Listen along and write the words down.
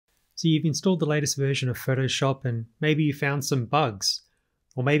So you've installed the latest version of Photoshop and maybe you found some bugs,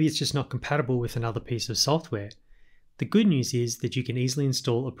 or maybe it's just not compatible with another piece of software. The good news is that you can easily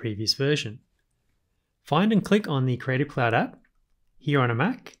install a previous version. Find and click on the Creative Cloud app. Here on a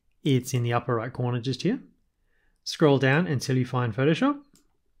Mac, it's in the upper right corner just here. Scroll down until you find Photoshop.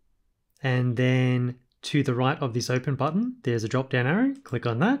 And then to the right of this open button, there's a drop down arrow. Click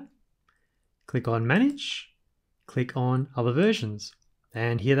on that. Click on Manage. Click on Other Versions.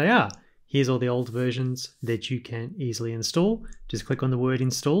 And here they are. Here's all the old versions that you can easily install. Just click on the word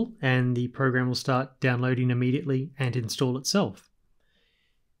install and the program will start downloading immediately and install itself.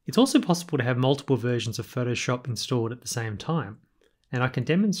 It's also possible to have multiple versions of Photoshop installed at the same time. And I can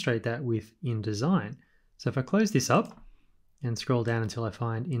demonstrate that with InDesign. So if I close this up and scroll down until I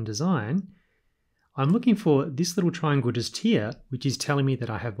find InDesign, I'm looking for this little triangle just here, which is telling me that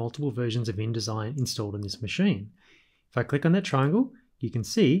I have multiple versions of InDesign installed on this machine. If I click on that triangle, you can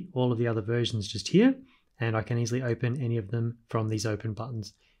see all of the other versions just here, and I can easily open any of them from these open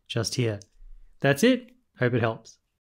buttons just here. That's it. Hope it helps.